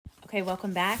Okay,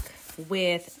 welcome back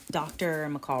with Dr.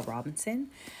 McCall Robinson,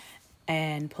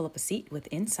 and pull up a seat with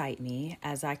Insight Me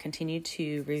as I continue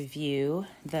to review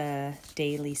the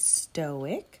daily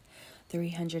Stoic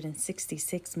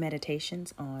 366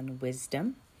 meditations on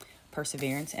wisdom,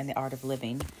 perseverance, and the art of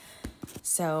living.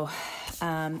 So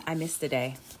I missed a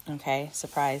day. Okay,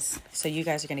 surprise. So you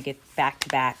guys are going to get back to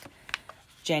back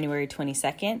January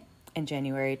 22nd and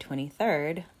January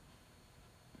 23rd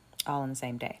all on the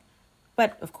same day.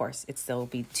 But of course, it still will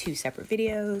be two separate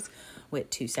videos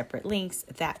with two separate links.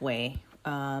 That way,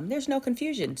 there's no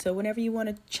confusion. So whenever you want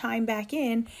to chime back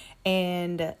in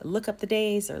and look up the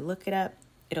days or look it up,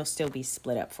 it'll still be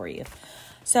split up for you.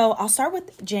 So I'll start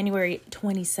with January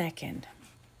 22nd,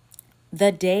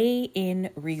 the day in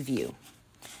review.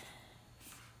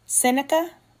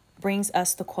 Seneca brings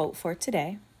us the quote for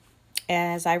today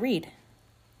as I read,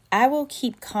 "I will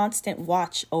keep constant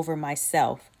watch over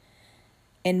myself,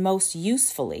 and most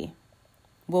usefully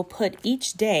will put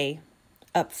each day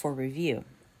up for review.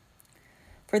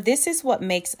 For this is what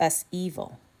makes us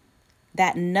evil,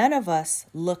 that none of us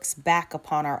looks back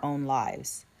upon our own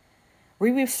lives. We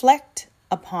reflect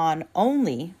upon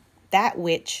only that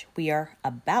which we are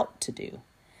about to do,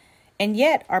 and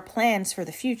yet our plans for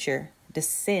the future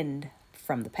descend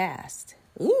from the past."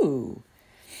 Ooh,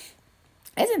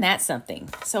 isn't that something?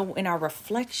 So in our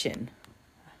reflection,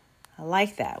 I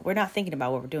like that. We're not thinking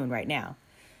about what we're doing right now,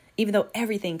 even though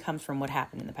everything comes from what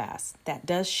happened in the past. That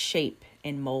does shape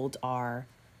and mold our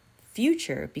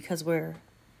future because we're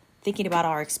thinking about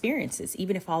our experiences.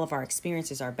 Even if all of our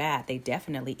experiences are bad, they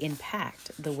definitely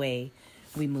impact the way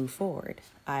we move forward.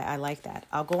 I like that.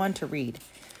 I'll go on to read.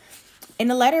 In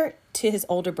a letter to his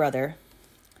older brother,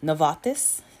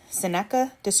 Novatus,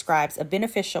 Seneca describes a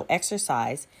beneficial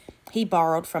exercise he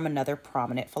borrowed from another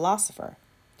prominent philosopher.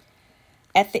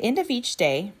 At the end of each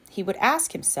day, he would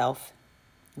ask himself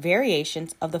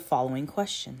variations of the following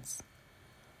questions.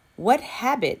 What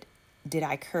habit did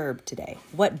I curb today?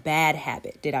 What bad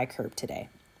habit did I curb today?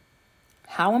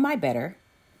 How am I better?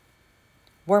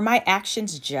 Were my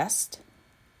actions just?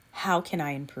 How can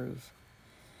I improve?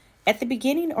 At the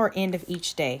beginning or end of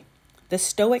each day, the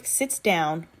Stoic sits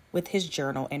down with his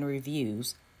journal and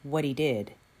reviews what he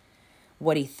did,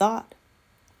 what he thought,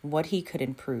 what he could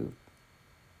improve.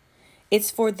 It's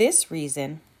for this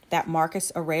reason that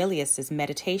Marcus Aurelius's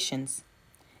Meditations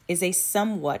is a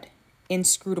somewhat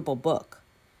inscrutable book.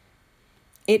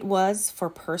 It was for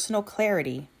personal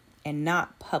clarity and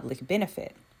not public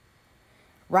benefit.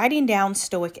 Writing down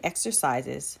Stoic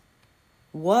exercises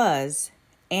was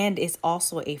and is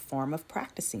also a form of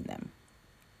practicing them,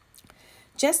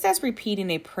 just as repeating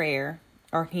a prayer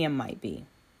or hymn might be.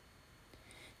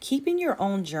 Keeping your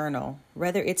own journal,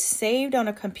 whether it's saved on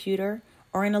a computer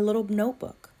or in a little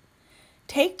notebook.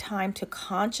 Take time to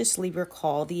consciously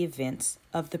recall the events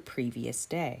of the previous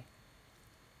day.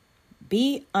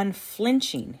 Be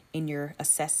unflinching in your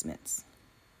assessments.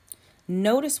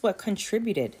 Notice what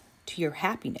contributed to your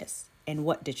happiness and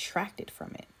what detracted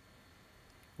from it.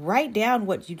 Write down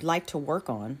what you'd like to work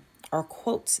on or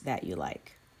quotes that you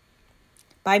like.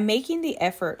 By making the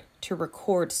effort to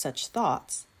record such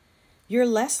thoughts, you're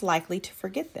less likely to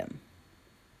forget them.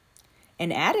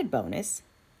 An added bonus,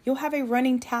 you'll have a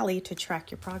running tally to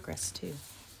track your progress too.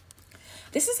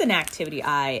 This is an activity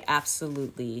I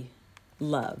absolutely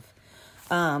love.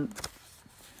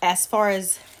 As far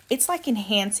as it's like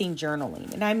enhancing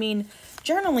journaling. And I mean,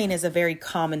 journaling is a very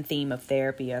common theme of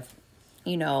therapy of,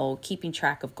 keeping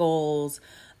track of goals,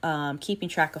 keeping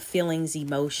track of feelings,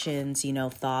 emotions,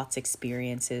 thoughts,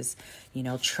 experiences,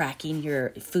 tracking your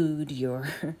food, your,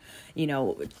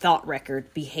 thought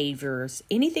record, behaviors,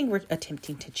 anything we're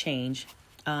attempting to change.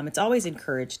 It's always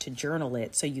encouraged to journal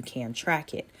it so you can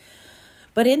track it.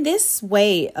 But in this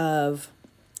way of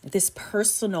this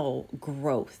personal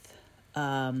growth,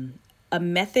 a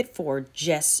method for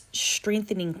just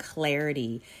strengthening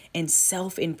clarity and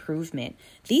self-improvement,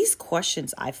 these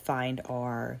questions I find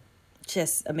are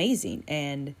just amazing,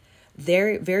 and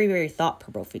they're very, very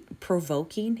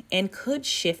thought-provoking and could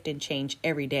shift and change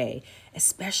every day,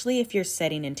 especially if you're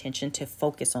setting intention to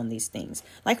focus on these things.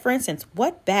 Like, for instance,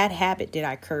 what bad habit did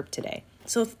I curb today?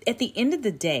 So at the end of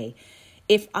the day,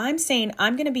 if I'm saying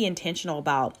I'm going to be intentional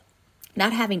about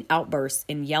not having outbursts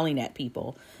and yelling at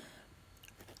people,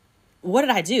 what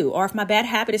did I do? Or if my bad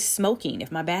habit is smoking,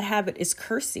 if my bad habit is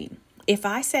cursing, if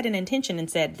I set an intention and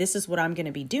said, this is what I'm going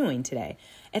to be doing today,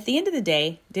 at the end of the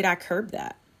day, did I curb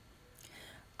that?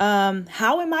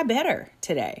 How am I better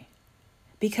today?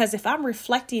 Because if I'm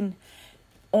reflecting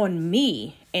on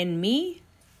me and me,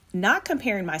 not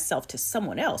comparing myself to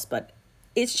someone else, but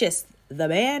it's just the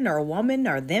man or woman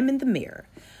or them in the mirror.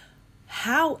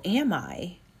 how am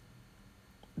I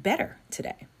better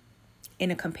today in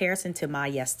a comparison to my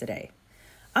yesterday?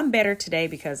 I'm better today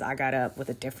because I got up with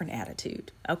a different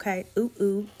attitude. Okay. Ooh,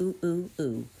 ooh, ooh, ooh,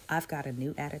 ooh. I've got a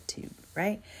new attitude,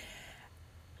 right?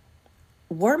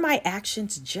 Were my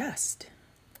actions just?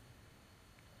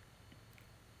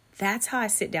 That's how I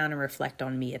sit down and reflect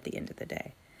on me at the end of the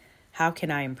day. How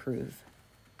can I improve?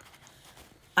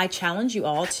 I challenge you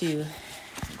all to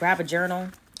grab a journal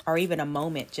or even a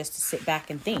moment just to sit back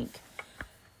and think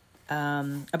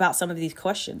about some of these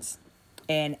questions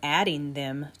and adding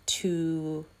them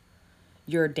to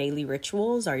your daily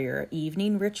rituals or your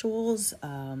evening rituals,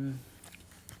 and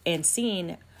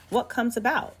seeing what comes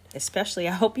about. Especially,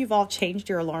 I hope you've all changed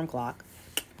your alarm clock,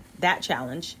 that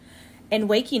challenge, and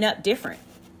waking up different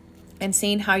and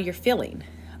seeing how you're feeling.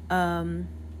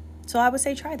 So I would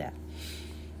say try that.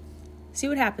 See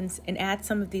what happens and add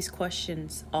some of these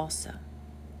questions also.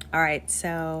 All right,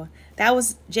 so that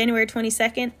was January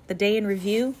 22nd, the day in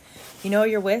review. You know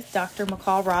you're with Dr.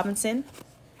 McCall Robinson.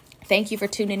 Thank you for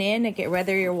tuning in.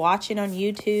 Whether you're watching on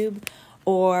YouTube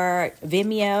or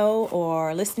Vimeo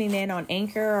or listening in on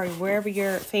Anchor or wherever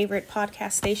your favorite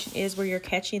podcast station is where you're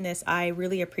catching this, I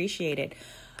really appreciate it.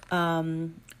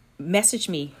 Message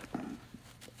me,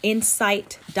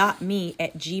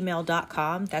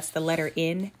 insight.me@gmail.com. That's the letter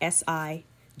N,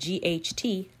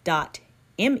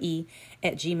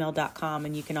 SIGHT.me@gmail.com.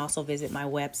 And you can also visit my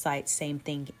website, same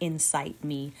thing,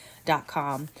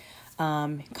 insightme.com.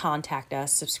 Contact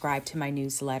us, subscribe to my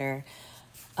newsletter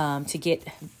to get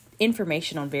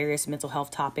information on various mental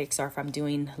health topics, or if I'm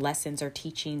doing lessons or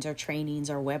teachings or trainings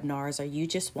or webinars, or you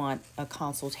just want a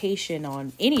consultation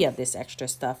on any of this extra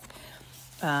stuff.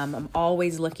 I'm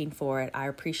always looking for it. I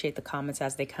appreciate the comments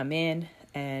as they come in,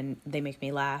 and they make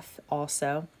me laugh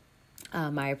also.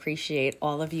 I appreciate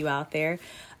all of you out there.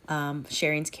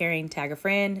 Sharing's caring. Tag a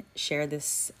friend, share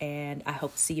this, and I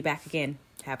hope to see you back again.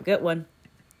 Have a good one.